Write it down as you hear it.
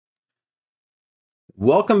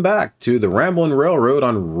Welcome back to the Ramblin' Railroad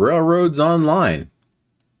on Railroads Online.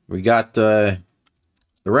 We got the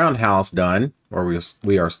roundhouse done, where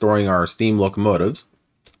we are storing our steam locomotives.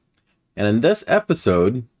 And in this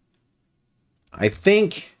episode, I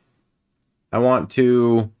think I want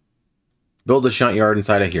to build a shunt yard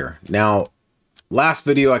inside of here. Now, last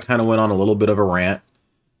video I kind of went on a little bit of a rant.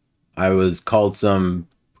 I was called some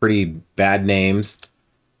pretty bad names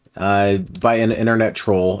by an internet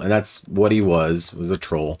troll, and that's what he was a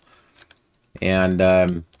troll.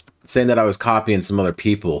 And saying that I was copying some other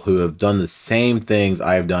people who have done the same things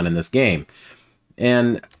I've done in this game.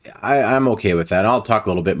 And I'm okay with that. I'll talk a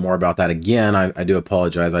little bit more about that again. I do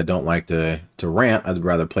apologize. I don't like to rant. I'd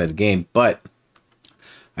rather play the game. But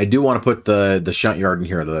I do want to put the shunt yard in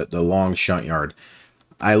here, the long shunt yard.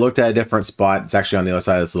 I looked at a different spot. It's actually on the other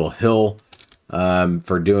side of this little hill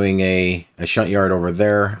for doing a shunt yard over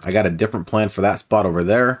there. I got a different plan for that spot over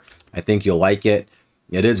there. I think you'll like it.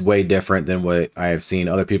 It is way different than what I have seen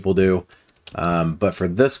other people do. But for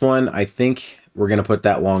this one, I think we're going to put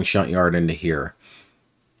that long shunt yard into here.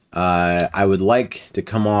 I would like to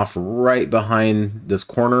come off right behind this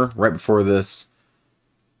corner, right before this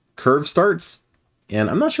curve starts. And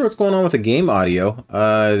I'm not sure what's going on with the game audio.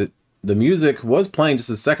 The music was playing just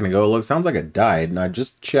a second ago. It sounds like it died, and I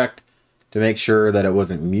just checked to make sure that it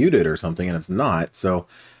wasn't muted or something, and it's not. So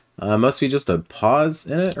must be just a pause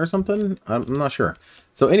in it or something. I'm not sure.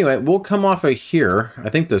 So anyway, we'll come off of here. I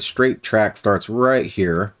think the straight track starts right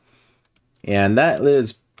here, and that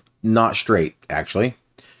is not straight, actually.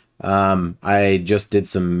 I just did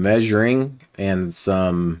some measuring and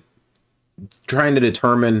some trying to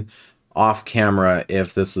determine off camera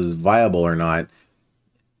if this is viable or not.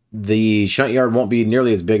 The shunt yard won't be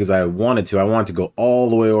nearly as big as I wanted to. I wanted to go all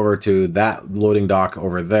the way over to that loading dock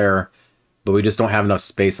over there, but we just don't have enough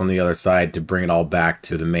space on the other side to bring it all back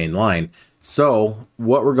to the main line. So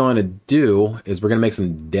what we're going to do is we're going to make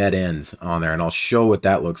some dead ends on there, and I'll show what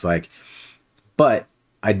that looks like. But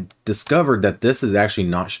I discovered that this is actually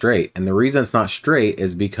not straight, and the reason it's not straight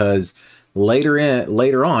is because later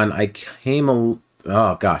on I came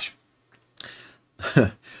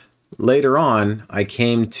later on, I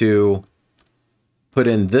came to put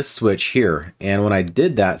in this switch here, and when I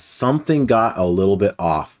did that, something got a little bit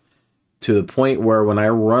off to the point where when I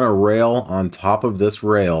run a rail on top of this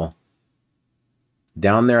rail,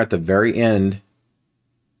 down there at the very end,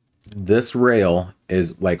 this rail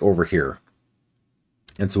is like over here.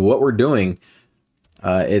 And so what we're doing,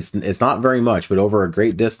 it's not very much, but over a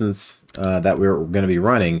great distance that we're going to be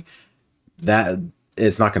running, that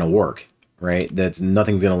it's not going to work. Right?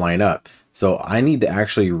 Nothing's going to line up. So I need to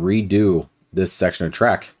actually redo this section of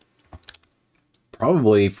track.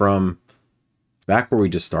 Probably from back where we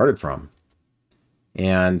just started from.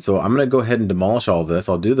 And so I'm going to go ahead and demolish all this.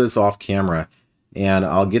 I'll do this off camera, and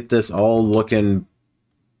I'll get this all looking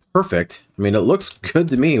perfect. I mean, it looks good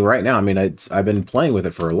to me right now. I mean, I've been playing with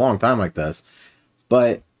it for a long time like this,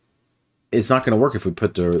 but it's not going to work if we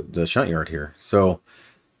put the shunt yard here. So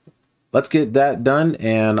let's get that done,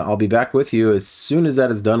 and I'll be back with you as soon as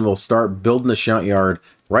that is done. We'll start building the shunt yard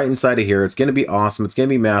right inside of here. It's going to be awesome. It's going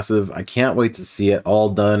to be massive. I can't wait to see it all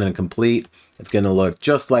done and complete. It's going to look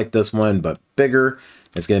just like this one, but bigger.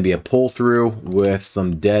 It's going to be a pull through with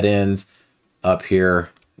some dead ends up here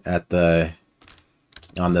at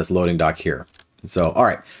on this loading dock here. So, all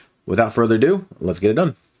right, without further ado, let's get it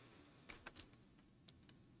done.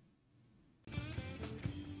 All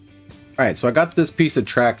right, so I got this piece of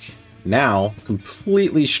track now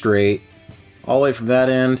completely straight all the way from that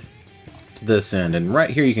end to this end, and right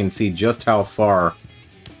here you can see just how far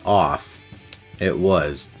off it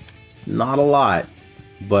was. Not a lot,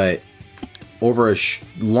 but over a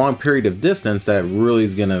long period of distance that really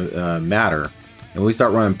is going to matter. And when we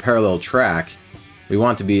start running parallel track, we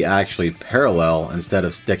want to be actually parallel instead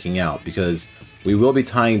of sticking out, because we will be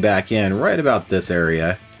tying back in right about this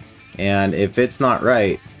area, and if it's not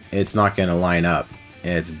right, it's not going to line up.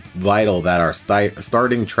 It's vital that our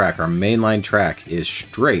starting track, our mainline track, is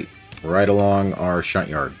straight right along our shunt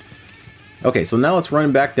yard. Okay, so now let's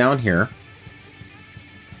run back down here.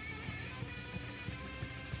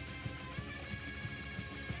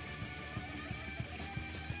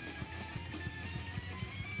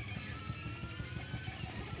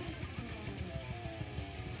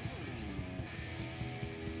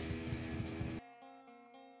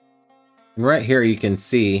 And right here you can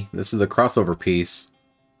see this is the crossover piece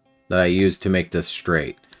that I used to make this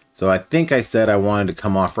straight. So I think I said I wanted to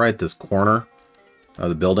come off right this corner of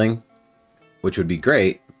the building, which would be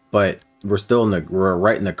great, but we're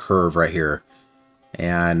right in the curve right here.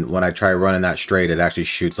 And when I try running that straight, it actually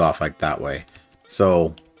shoots off like that way.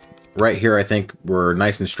 So right here, I think we're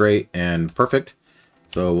nice and straight and perfect.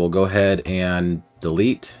 So we'll go ahead and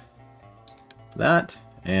delete that,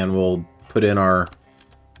 and we'll put in our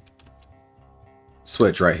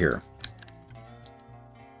switch right here.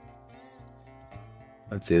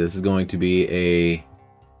 Let's see, this is going to be a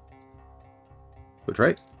switch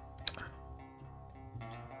right.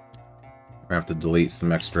 I have to delete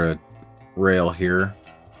some extra rail here.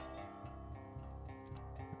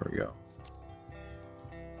 There we go.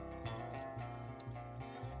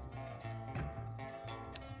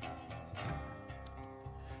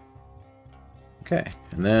 Okay,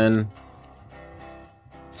 and then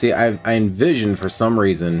see, I envisioned for some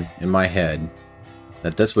reason in my head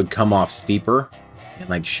that this would come off steeper and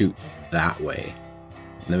like shoot that way,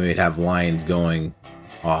 and then we'd have lines going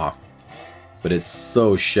off. But it's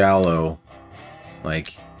so shallow,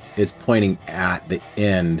 like it's pointing at the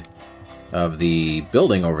end of the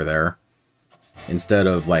building over there instead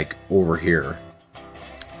of like over here.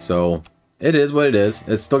 So it is what it is.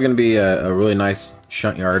 It's still going to be a really nice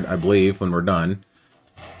shunt yard, I believe, when we're done.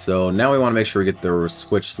 So now we want to make sure we get the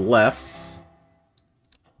switched lefts.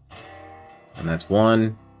 And that's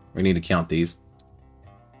one. We need to count these.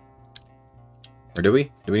 Or do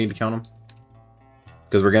we? Do we need to count them?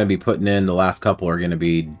 Because we're going to be putting in, the last couple are going to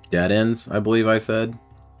be dead ends, I believe I said.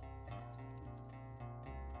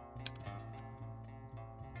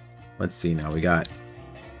 Let's see now. We got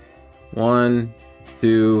 1,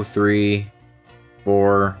 2, 3,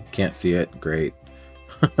 4. Can't see it. Great.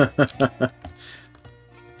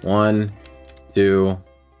 1, 2,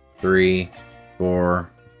 3,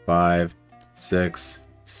 4, 5, 6,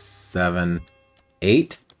 7,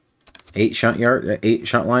 8. 8 shunt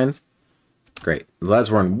lines. Great. Let's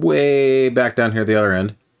run way back down here at the other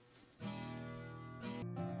end.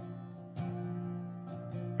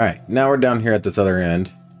 Alright, now we're down here at this other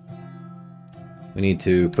end. We need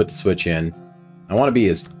to put the switch in. I want to be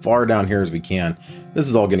as far down here as we can. This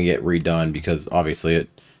is all going to get redone because obviously it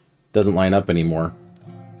doesn't line up anymore.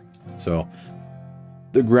 So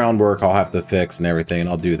the groundwork I'll have to fix and everything, and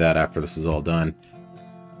I'll do that after this is all done.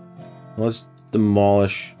 Let's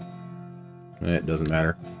demolish. It doesn't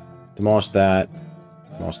matter. Demolish that.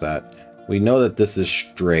 Demolish that. We know that this is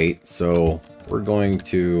straight, so we're going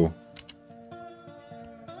to...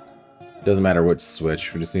 Doesn't matter which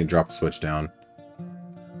switch. We just need to drop the switch down.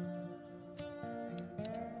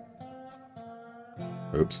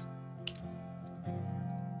 Oops.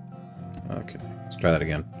 Okay, let's try that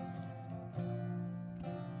again.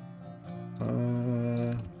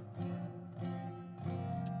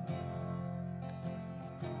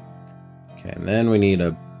 Okay, and then we need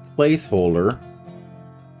a placeholder,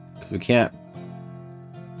 because we can't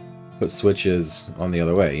put switches on the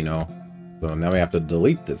other way, you know. So now we have to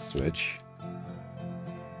delete this switch.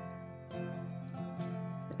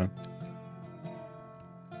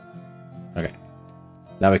 Okay.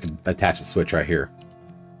 Now we can attach a switch right here.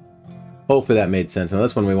 Hopefully that made sense. Now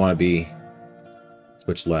this one we want to be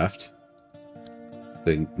switch left.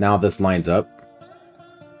 So now this lines up.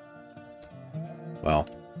 Well.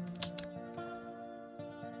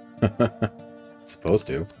 It's supposed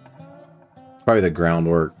to. It's probably the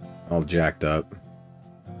groundwork all jacked up.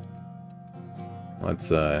 Let's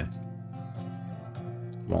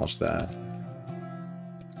demolish that.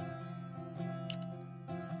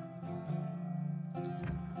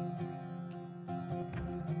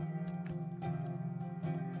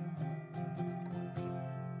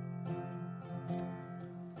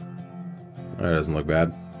 That doesn't look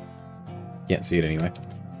bad. Can't see it anyway.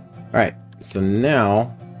 Alright, so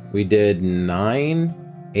now we did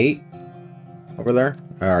 9, 8 over there.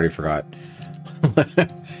 I already forgot.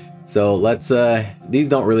 So let's, these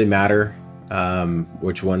don't really matter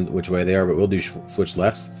which way they are, but we'll do switch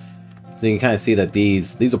lefts. So you can kind of see that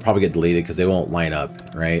these will probably get deleted because they won't line up,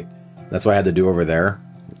 right? That's what I had to do over there.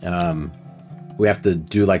 We have to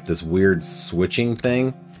do like this weird switching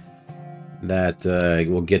thing that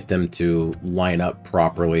will get them to line up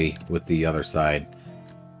properly with the other side.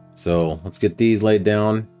 So let's get these laid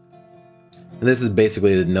down. And this is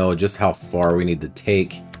basically to know just how far we need to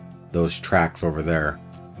take those tracks over there.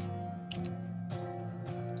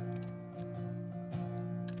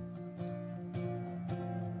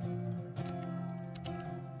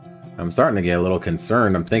 I'm starting to get a little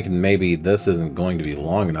concerned. I'm thinking maybe this isn't going to be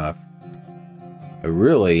long enough. I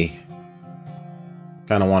really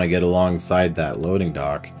kind of want to get alongside that loading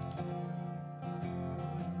dock.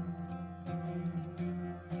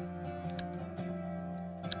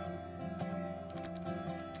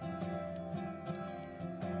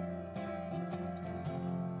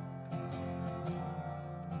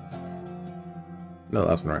 No,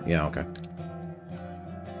 that's right. Yeah, okay.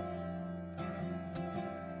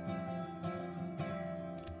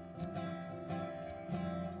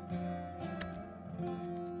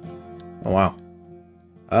 Oh, wow.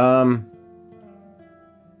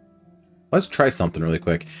 Let's try something really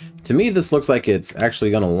quick. To me, this looks like it's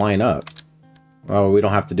actually going to line up. Oh, we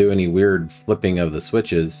don't have to do any weird flipping of the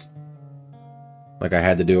switches like I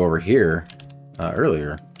had to do over here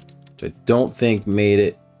earlier, which I don't think made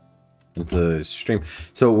it into the stream.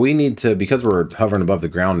 So we need to, because we're hovering above the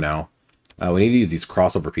ground now, we need to use these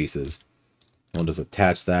crossover pieces. We'll just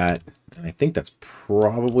attach that, and I think that's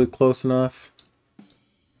probably close enough.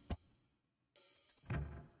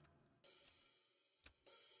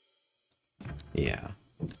 Yeah.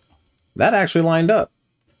 That actually lined up.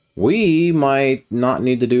 We might not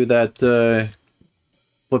need to do that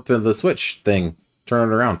flip of the switch thing. Turn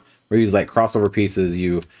it around. We use like crossover pieces.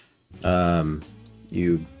 You put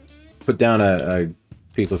down a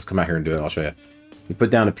piece. Let's come out here and do it. I'll show you. You put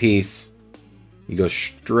down a piece. You go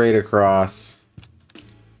straight across.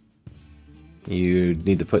 You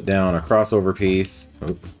need to put down a crossover piece.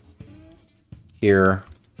 Here.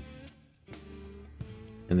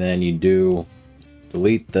 And then you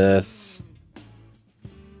delete this.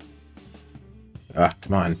 Ah,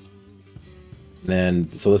 come on.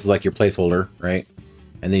 Then, so this is like your placeholder, right?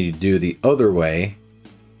 And then you do the other way.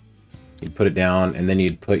 You put it down, and then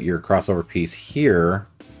you'd put your crossover piece here.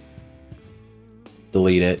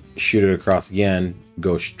 Delete it, shoot it across again,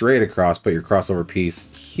 go straight across, put your crossover piece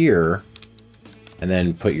here, and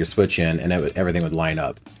then put your switch in, and everything would line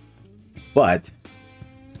up. But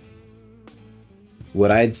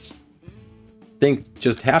what I think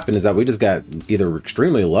just happened is that we just got either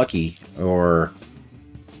extremely lucky or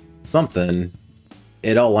something.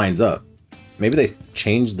 It all lines up. Maybe they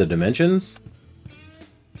changed the dimensions,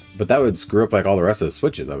 but that would screw up like all the rest of the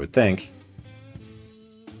switches, I would think.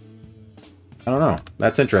 I don't know.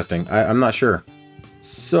 That's interesting. I'm not sure.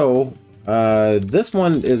 So, this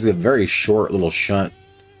one is a very short little shunt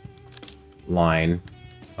line.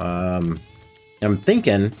 I'm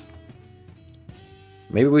thinking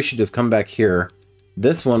maybe we should just come back here.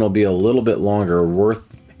 This one will be a little bit longer,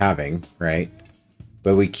 worth having, right?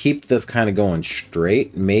 But we keep this kind of going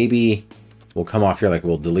straight. Maybe we'll come off here, like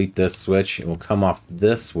we'll delete this switch, and we'll come off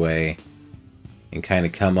this way and kind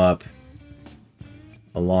of come up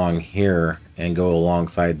along here and go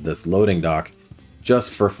alongside this loading dock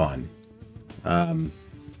just for fun. I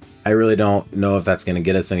really don't know if that's going to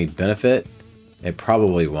get us any benefit. It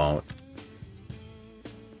probably won't,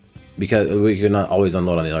 because we can not always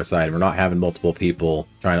unload on the other side. We're not having multiple people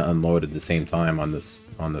trying to unload at the same time on this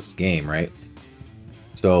game, right?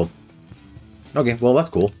 So, okay, well, that's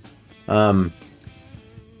cool. I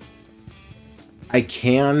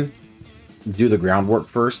can do the groundwork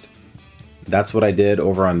first. That's what I did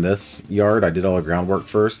over on this yard. I did all the groundwork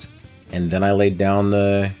first, and then I laid down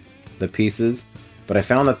the pieces. But I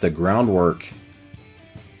found that the groundwork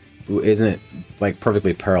isn't like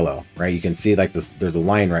perfectly parallel, right? You can see like this. There's a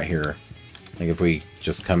line right here. Like if we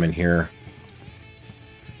just come in here.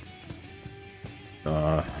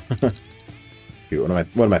 Shoot,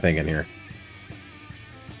 what am I thinking here?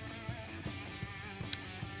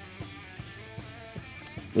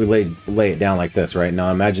 We lay it down like this, right?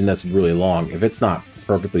 Now imagine that's really long. If it's not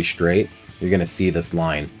perfectly straight, you're going to see this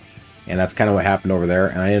line. And that's kind of what happened over there.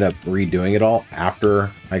 And I ended up redoing it all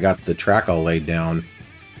after I got the track all laid down.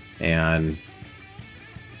 And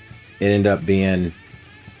it ended up being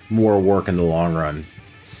more work in the long run.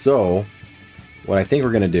 So what I think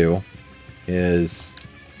we're going to do is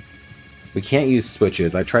we can't use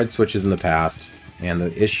switches. I tried switches in the past. And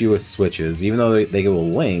the issue with switches, even though they will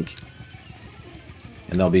link,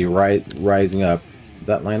 and they'll be rising up. Does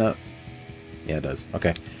that line up? Yeah, it does.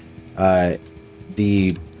 Okay.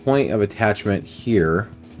 The point of attachment here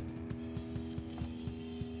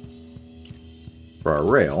for our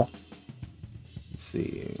rail. Let's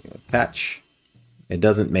see. Attach. It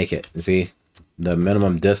doesn't make it. You see? The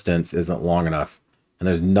minimum distance isn't long enough. And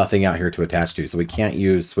there's nothing out here to attach to. So we can't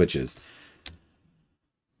use switches.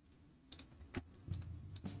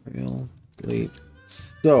 Rail. Delete.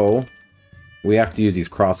 So we have to use these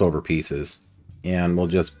crossover pieces, and we'll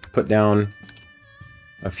just put down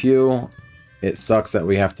a few. It sucks that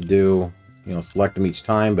we have to do, select them each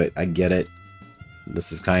time, but I get it.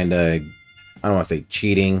 This is kind of, I don't want to say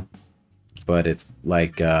cheating, but it's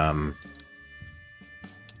like,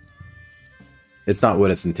 it's not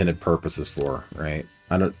what its intended purpose is for, right?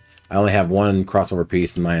 I only have one crossover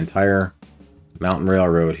piece in my entire mountain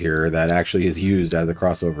railroad here that actually is used as a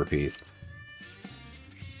crossover piece.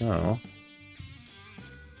 Oh.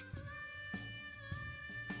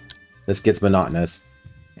 This gets monotonous,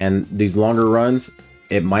 and these longer runs,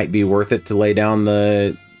 it might be worth it to lay down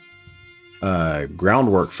the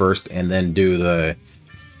groundwork first and then do the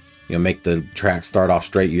you know, make the track start off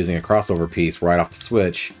straight using a crossover piece right off the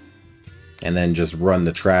switch, and then just run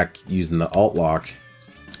the track using the alt lock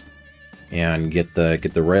and get the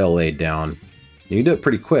rail laid down. You can do it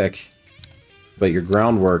pretty quick, but your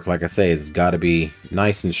groundwork, like I say, has got to be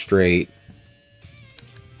nice and straight.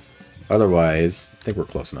 Otherwise, I think we're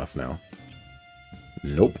close enough now.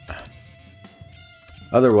 Nope.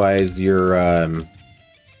 Otherwise, you're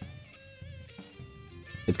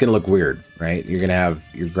it's gonna look weird, right? You're gonna have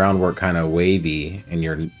your groundwork kind of wavy and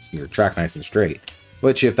your track nice and straight.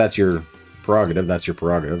 Which, if that's your prerogative, that's your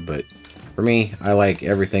prerogative. But for me, I like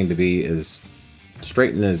everything to be as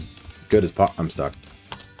straight and as good as I'm stuck.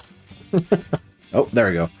 Oh, there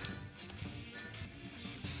we go.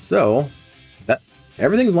 So that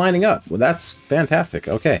everything's lining up. Well, that's fantastic.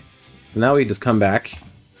 Okay, now we just come back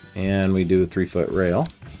and we do a 3-foot rail,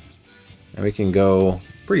 and we can go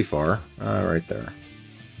pretty far right there.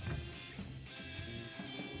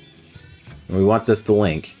 And we want this to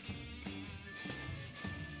link.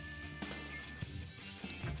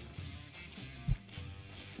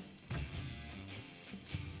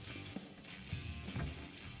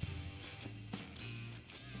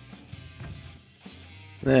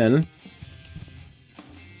 Then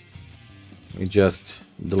we just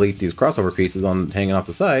delete these crossover pieces on hanging off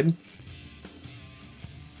the side.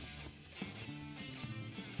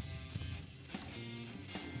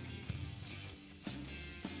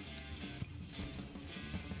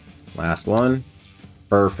 Last one.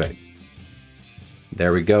 Perfect.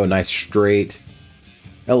 There we go. Nice straight,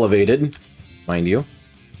 elevated, mind you.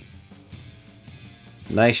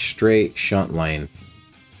 Nice straight shunt line.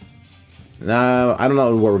 Now, I don't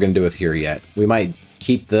know what we're going to do with here yet. We might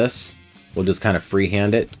keep this. We'll just kind of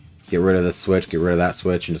freehand it. Get rid of this switch, get rid of that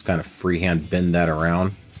switch, and just kind of freehand bend that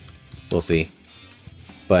around. We'll see.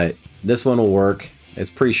 But this one will work. It's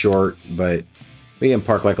pretty short, but we can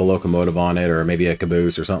park like a locomotive on it, or maybe a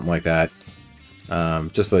caboose or something like that.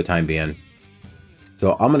 Just for the time being.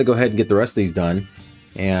 So I'm going to go ahead and get the rest of these done.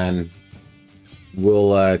 And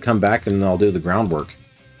we'll come back and I'll do the groundwork.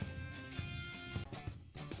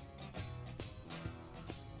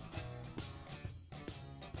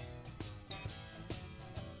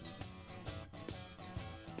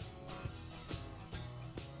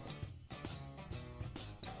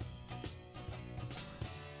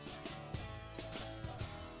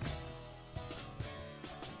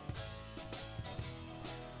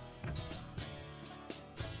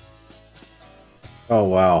 Oh,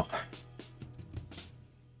 wow.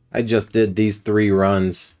 I just did these 3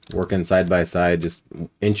 runs, working side by side, just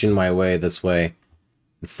inching my way this way.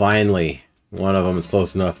 And finally, one of them is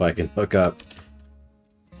close enough I can hook up.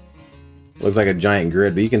 Looks like a giant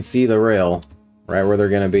grid, but you can see the rail right where they're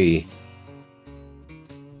going to be.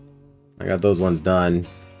 I got those ones done.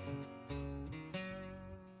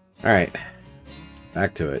 Alright,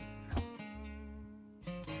 back to it.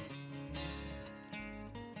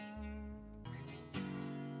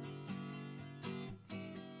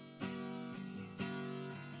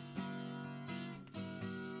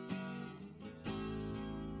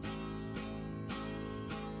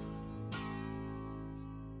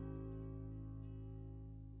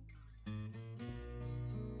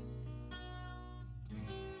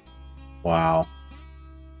 Wow.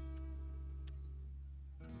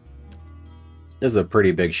 This is a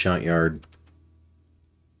pretty big shunt yard.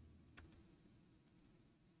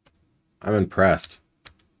 I'm impressed.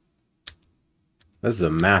 This is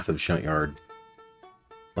a massive shunt yard.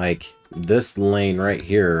 Like, this lane right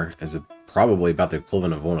here is probably about the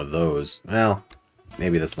equivalent of one of those. Well,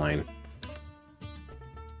 maybe this lane.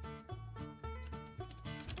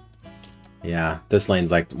 Yeah, this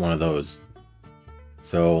lane's like one of those.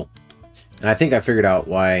 So, and I think I figured out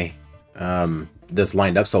why this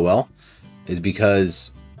lined up so well is because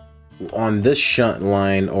on this shunt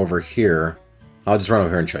line over here, I'll just run over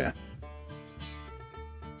here and show you.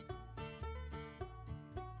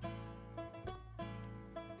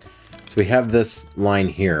 So we have this line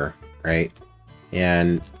here, right?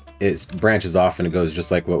 And it branches off and it goes just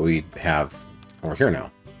like what we have over here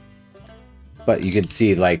now. But you can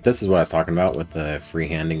see, like, this is what I was talking about with the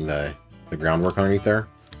freehanding the groundwork underneath there.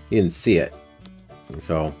 You can see it. And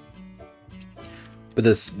so, but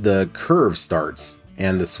the curve starts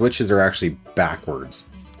and the switches are actually backwards.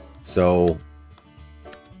 So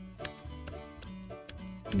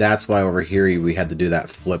that's why over here we had to do that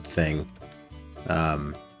flip thing.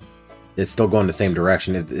 It's still going the same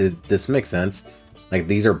direction. This makes sense. Like,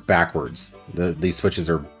 these are backwards. These switches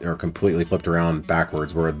are completely flipped around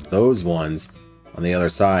backwards, where those ones on the other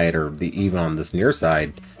side, or even on this near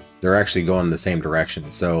side, they're actually going the same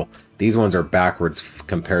direction. So these ones are backwards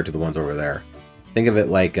compared to the ones over there. Think of it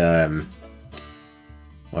like, well,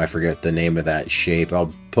 I forget the name of that shape.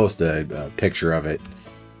 I'll post a picture of it.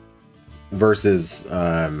 Versus,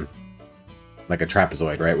 like a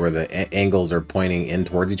trapezoid, right? Where the angles are pointing in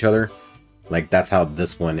towards each other. Like, that's how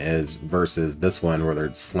this one is versus this one where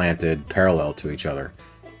they're slanted parallel to each other.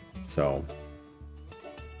 So,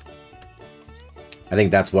 I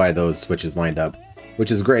think that's why those switches lined up.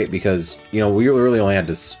 Which is great because, you know, we really only had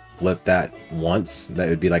to flip that once. That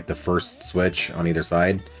would be like the first switch on either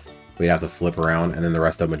side. We'd have to flip around, and then the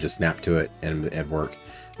rest of them would just snap to it and it'd work.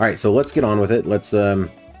 Alright, so let's get on with it. Let's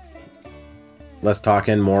talk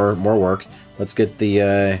in more work. Let's get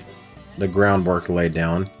the groundwork laid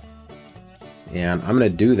down. And I'm going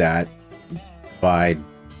to do that by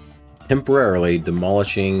temporarily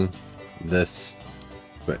demolishing this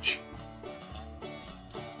switch.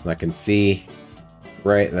 I can see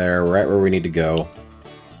right there, right where we need to go.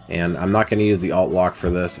 And I'm not going to use the alt lock for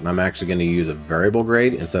this, and I'm actually going to use a variable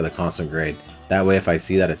grade instead of the constant grade. That way, if I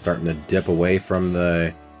see that it's starting to dip away from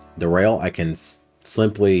the rail, I can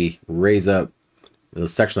simply raise up the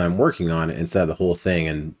section I'm working on instead of the whole thing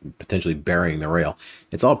and potentially burying the rail.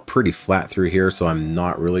 It's all pretty flat through here, so I'm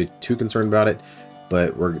not really too concerned about it,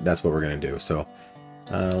 but that's what we're going to do. So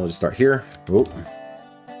we'll just start here. Whoop.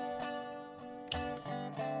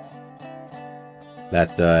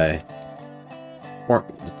 That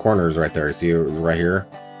corners right there, see right here?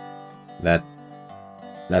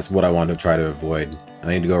 That's what I want to try to avoid. I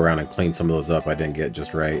need to go around and clean some of those up I didn't get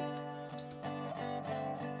just right.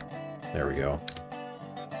 There we go.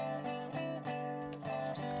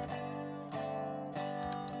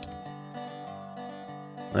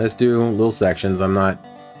 I just do little sections. I'm not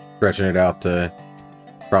stretching it out to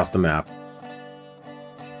across the map.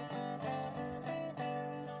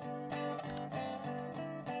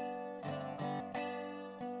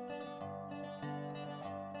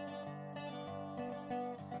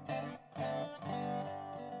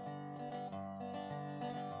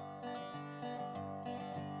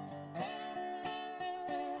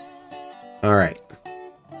 All right.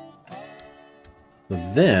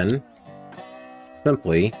 Then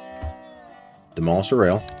simply demolish the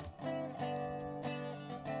rail.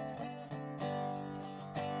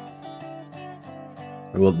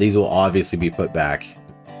 Well, these will obviously be put back.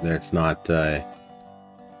 It's not a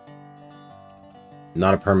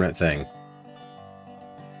permanent thing.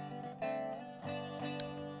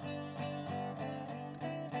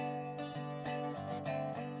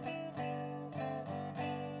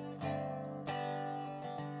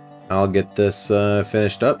 I'll get this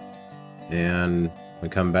finished up, and when we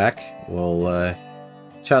come back, we'll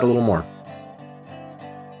chat a little more.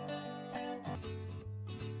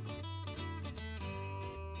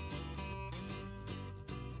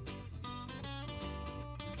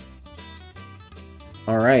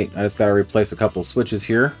 Alright, I just got to replace a couple switches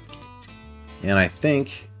here, and I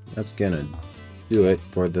think that's gonna do it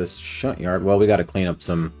for this shunt yard. Well, we got to clean up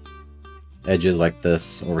some edges like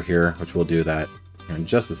this over here, which we'll do that in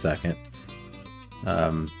just a second.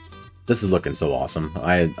 This is looking so awesome.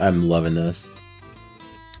 I'm loving this.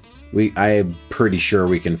 I'm pretty sure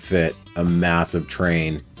we can fit a massive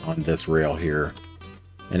train on this rail here,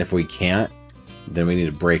 and if we can't, then we need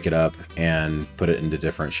to break it up and put it into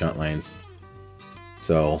different shunt lanes.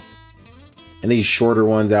 So, and these shorter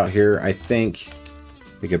ones out here, I think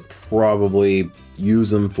we could probably use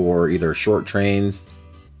them for either short trains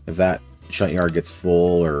if that shunt yard gets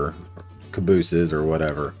full, or cabooses or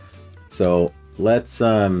whatever. So let's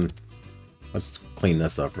clean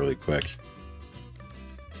this up really quick.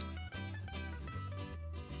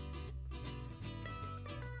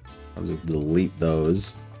 I'll just delete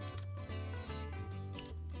those.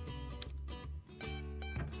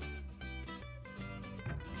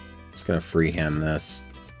 Just gonna freehand this.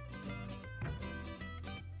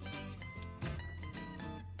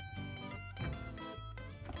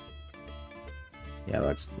 Yeah,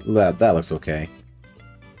 that looks okay.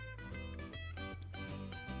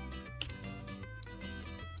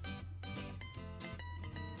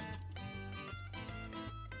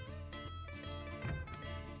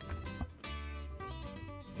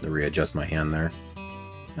 To readjust my hand there.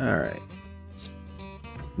 Alright.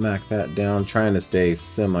 Smack that down, trying to stay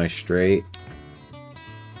semi-straight.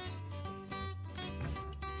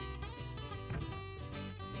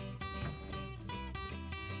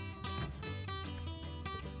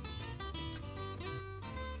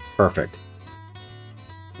 Perfect.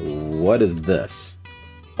 What is this?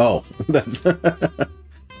 Oh, that's...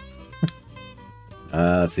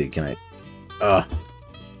 let's see, can I...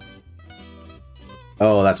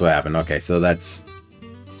 Oh, that's what happened. Okay, so that's...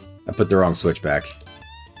 I put the wrong switch back.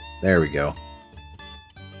 There we go.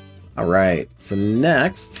 Alright, so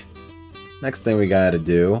next thing we gotta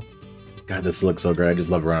do... God, this looks so great. I just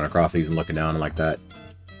love running across these and looking down like that.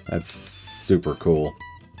 That's super cool.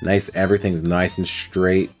 Nice, everything's nice and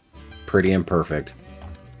straight, pretty and perfect.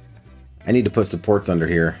 I need to put supports under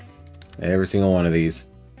here. Every single one of these.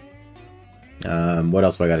 What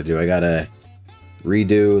else do I gotta do? I gotta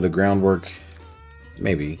redo the groundwork,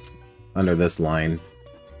 maybe, under this line.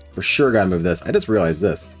 For sure gotta move this. I just realized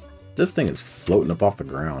this. This thing is floating up off the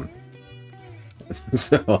ground.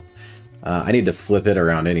 So, I need to flip it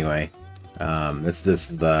around anyway. This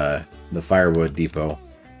is the firewood depot.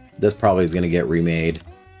 This probably is going to get remade.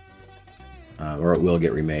 Or it will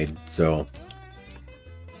get remade. So,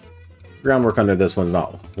 groundwork under this one's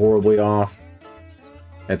not horribly off.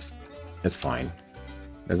 It's fine.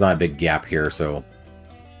 There's not a big gap here, so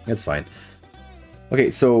it's fine.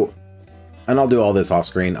 Okay, so, and I'll do all this off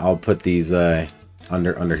screen. I'll put these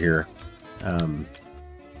under here.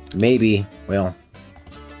 Maybe, well,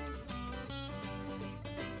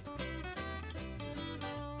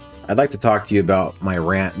 I'd like to talk to you about my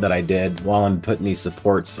rant that I did while I'm putting these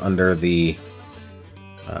supports under the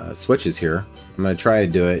switches here. I'm going to try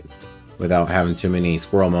to do it without having too many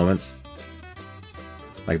squirrel moments.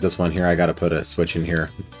 Like this one here, I got to put a switch in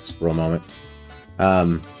here. Squirrel moment. Let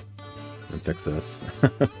me fix this.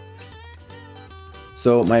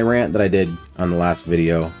 So my rant that I did on the last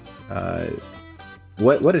video,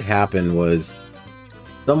 what had happened was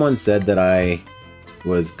someone said that I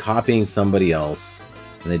was copying somebody else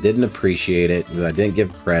and they didn't appreciate it, that I didn't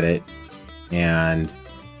give credit, and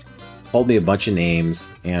called me a bunch of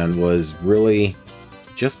names and was really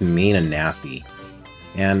just mean and nasty.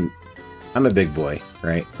 And I'm a big boy,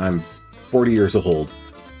 right? I'm 40 years old.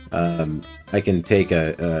 I can take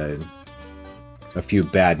a few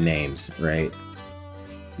bad names, right?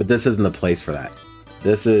 But this isn't the place for that.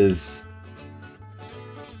 This is...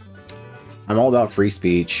 I'm all about free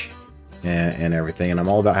speech and everything, and I'm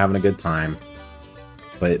all about having a good time.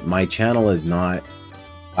 But my channel is not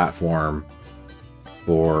a platform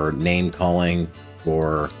for name calling,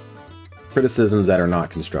 for criticisms that are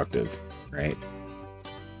not constructive, right?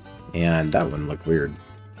 And that one looked weird.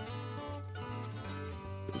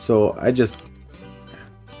 So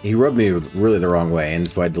he rubbed me really the wrong way, and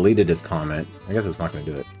so I deleted his comment. I guess it's not going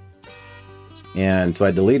to do it. And so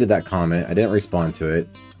I deleted that comment. I didn't respond to it.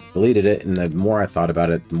 Deleted it, and the more I thought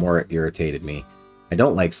about it, the more it irritated me. I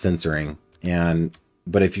don't like censoring,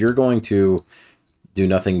 but if you're going to do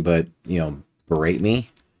nothing but, you know, berate me,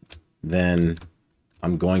 then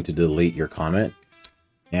I'm going to delete your comment,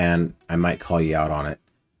 and I might call you out on it.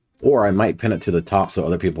 Or I might pin it to the top so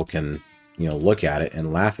other people can, you know, look at it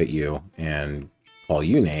and laugh at you and call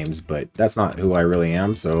you names, but that's not who I really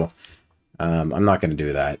am, so I'm not going to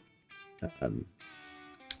do that.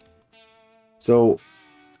 So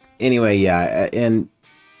anyway, yeah, and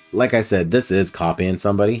like I said, this is copying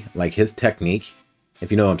somebody. Like his technique, if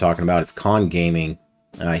you know what I'm talking about, it's Con Gaming.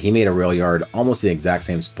 He made a rail yard almost the exact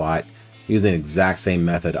same spot, using the exact same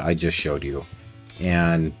method I just showed you.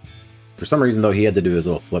 And for some reason, though, he had to do his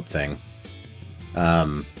little flip thing.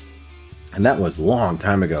 And that was a long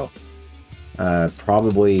time ago.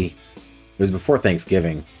 Probably, it was before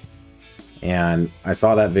Thanksgiving. And I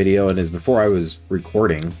saw that video, and it was before I was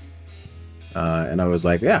recording. And I was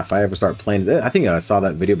like, yeah, if I ever start playing... I think I saw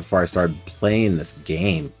that video before I started playing this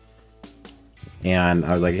game. And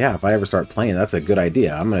I was like, yeah, if I ever start playing, that's a good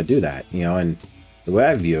idea. I'm going to do that, you know. And the way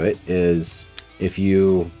I view it is, if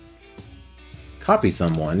you copy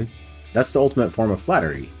someone, that's the ultimate form of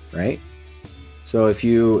flattery, right? So if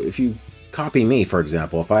you copy me, for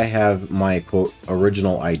example, if I have my, quote,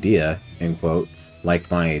 original idea, end quote, like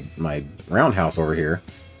my roundhouse over here,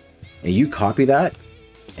 and you copy that,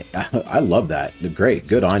 I love that. Great,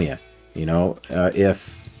 good on you. You know,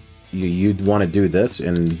 if you'd want to do this,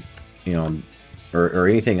 and, you know, or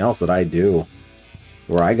anything else that I do,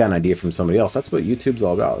 or I got an idea from somebody else, that's what YouTube's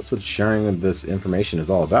all about. That's what sharing this information is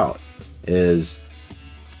all about. Is,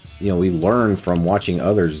 you know, we learn from watching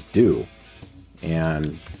others do,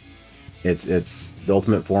 and it's the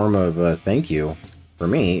ultimate form of thank you for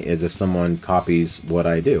me is if someone copies what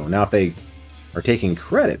I do. Now, if they are taking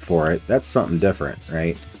credit for it, that's something different,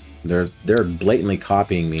 right? They're blatantly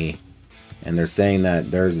copying me, and they're saying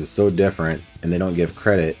that theirs is so different, and they don't give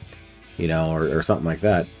credit, you know, or something like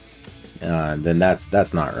that. Then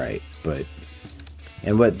that's not right. But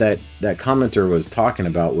and what that commenter was talking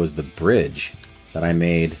about was the bridge that I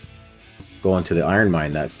made going to the iron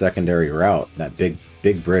mine, that secondary route, that big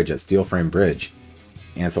bridge, that steel frame bridge.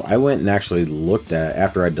 And so I went and actually looked at it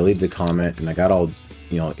after I deleted the comment and I got all,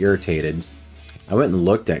 you know, irritated. I went and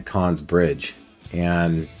looked at Con's bridge,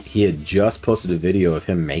 and he had just posted a video of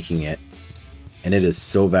him making it, and it is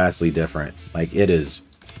so vastly different. Like, it is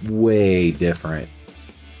way different.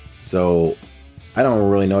 So I don't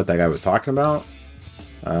really know what that guy was talking about.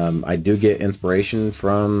 I do get inspiration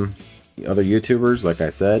from other YouTubers, like I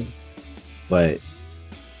said, but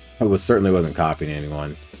I certainly wasn't copying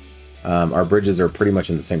anyone. Our bridges are pretty much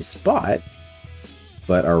in the same spot,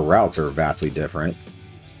 but our routes are vastly different.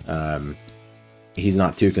 He's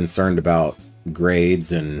not too concerned about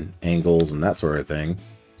grades and angles and that sort of thing,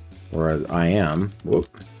 whereas I am. Whoop.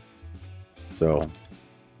 So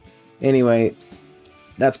anyway,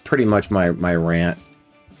 that's pretty much my rant.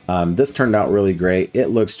 This turned out really great. It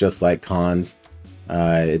looks just like Khan's.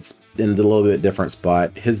 It's in a little bit different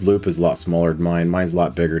spot. His loop is a lot smaller than mine. Mine's a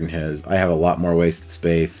lot bigger than his. I have a lot more wasted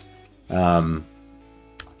space. But,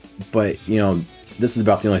 you know, this is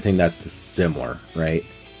about the only thing that's similar, right?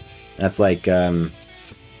 That's like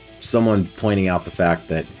someone pointing out the fact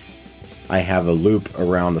that I have a loop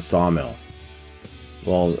around the sawmill.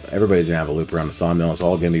 Well, everybody's going to have a loop around the sawmill. It's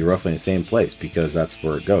all going to be roughly in the same place because that's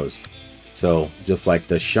where it goes. So, just like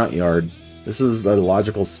the shunt yard, this is the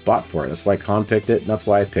logical spot for it. That's why Khan picked it, and that's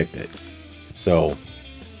why I picked it. So,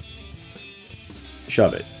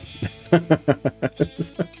 shove it.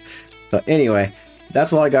 But anyway,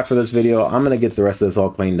 that's all I got for this video. I'm going to get the rest of this all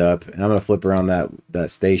cleaned up, and I'm going to flip around that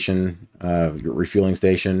station, refueling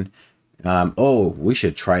station. Oh, we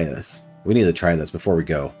should try this. We need to try this before we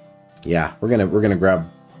go. Yeah, we're gonna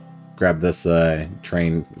grab this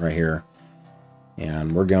train right here,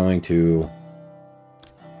 and we're going to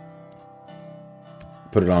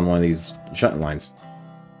put it on one of these shunt lines.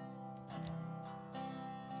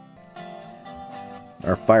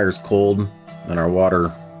 Our fire's cold and our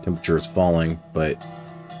water temperature is falling, but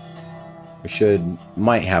we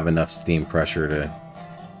might have enough steam pressure to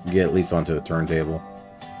get at least onto the turntable.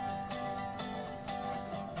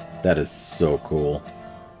 That is so cool.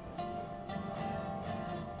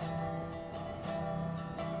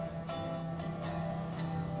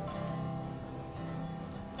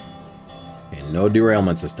 And no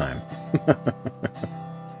derailments this time.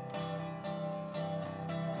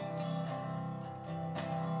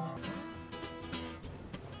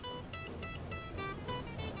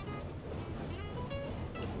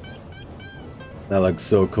 That looks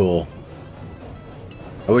so cool.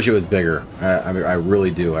 I wish it was bigger. I mean, I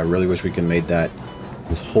really do. I really wish we could make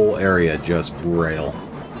this whole area just rail.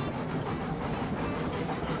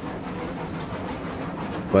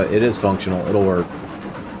 But it is functional. It'll work.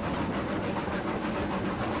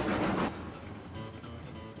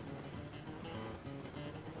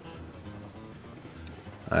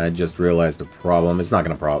 I just realized a problem. It's not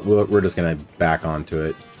going to we're just going to back onto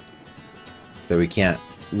it. So we can't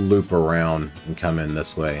loop around and come in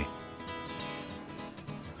this way.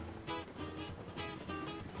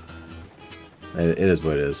 It is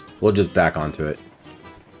what it is. We'll just back onto it.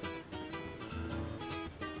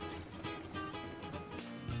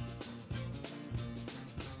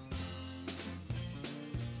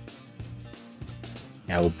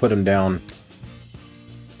 Yeah, we'll put him down.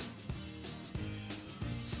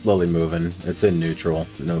 Slowly moving. It's in neutral.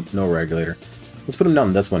 No regulator. Let's put him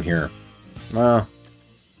down this one here. Let's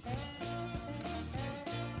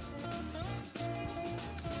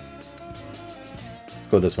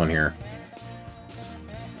go this one here.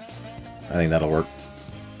 I think that'll work.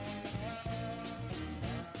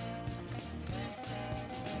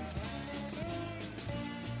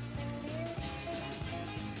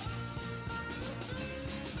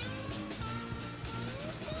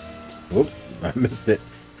 Whoop, I missed it.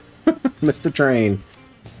 Missed the train.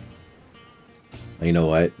 You know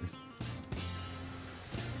what?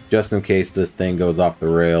 Just in case this thing goes off the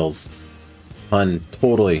rails. Pun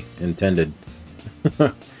totally intended.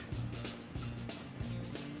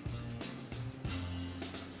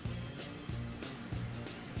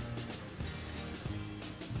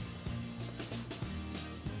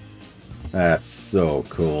 That's so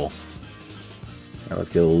cool. Now let's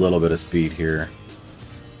get a little bit of speed here.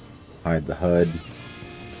 Hide the HUD.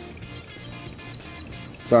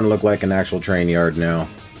 It's starting to look like an actual train yard now.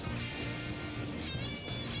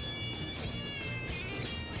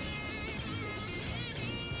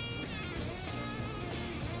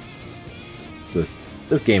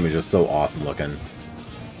 This game is just so awesome looking.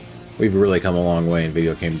 We've really come a long way in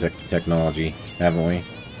video game technology, haven't we?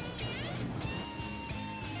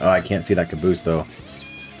 Oh, I can't see that caboose though.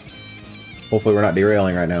 Hopefully we're not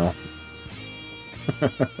derailing right now.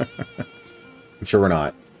 I'm sure we're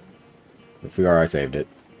not. If we are, I saved it.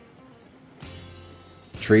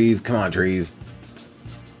 Trees, come on, trees.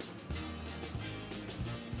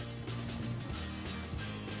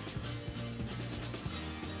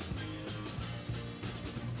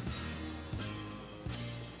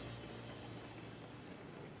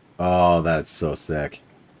 Oh, that's so sick.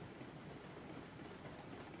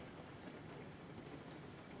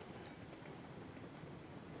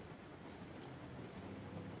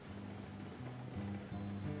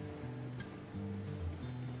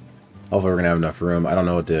 Hopefully we're going to have enough room. I don't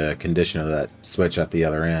know what the condition of that switch at the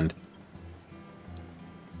other end.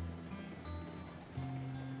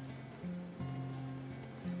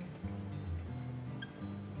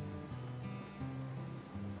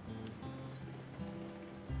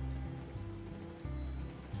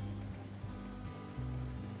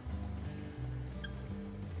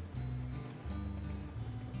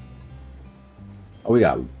 Oh, we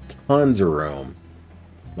got tons of room.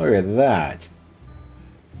 Look at that.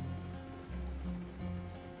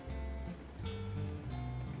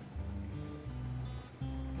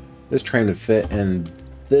 This train would fit in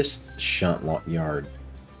this shunt yard.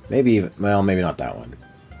 Maybe even, well, maybe not that one.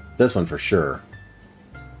 This one for sure.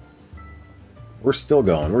 We're still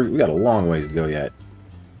going. We got a long ways to go yet.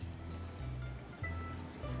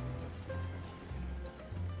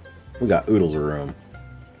 We got oodles of room.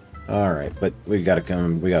 Alright, but we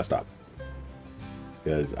gotta stop.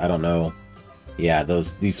 Because I don't know. Yeah,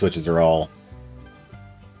 these switches are all...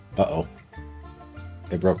 Uh-oh.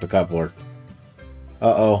 They broke the coupler.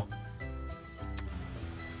 Uh-oh.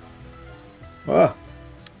 Ah.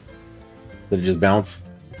 Did it just bounce?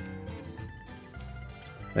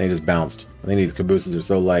 I think it just bounced. I think these cabooses are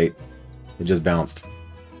so light. It just bounced.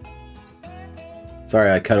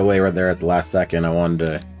 Sorry, I cut away right there at the last second. I wanted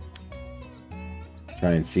to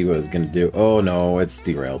try and see what it was going to do. Oh no, it's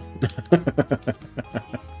derailed.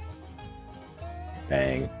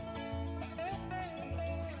 Bang.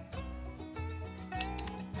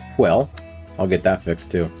 Well, I'll get that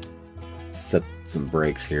fixed too. Set some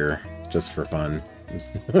brakes here, just for fun.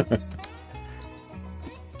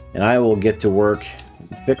 And I will get to work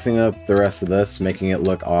fixing up the rest of this, making it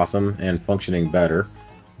look awesome and functioning better.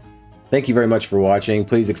 Thank you very much for watching.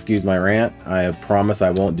 Please excuse my rant. I promise I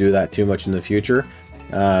won't do that too much in the future.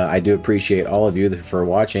 I do appreciate all of you for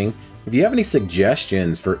watching. If you have any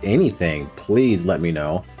suggestions for anything, please let me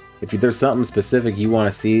know. If there's something specific you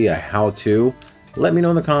want to see, a how-to, let me know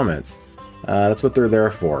in the comments. That's what they're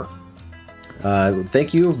there for.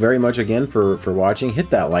 Thank you very much again for watching. Hit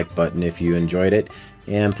that like button if you enjoyed it.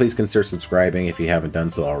 And please consider subscribing if you haven't done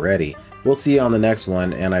so already. We'll see you on the next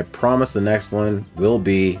one, and I promise the next one will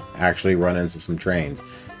be actually run into some trains.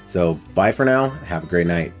 So bye for now. Have a great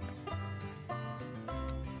night.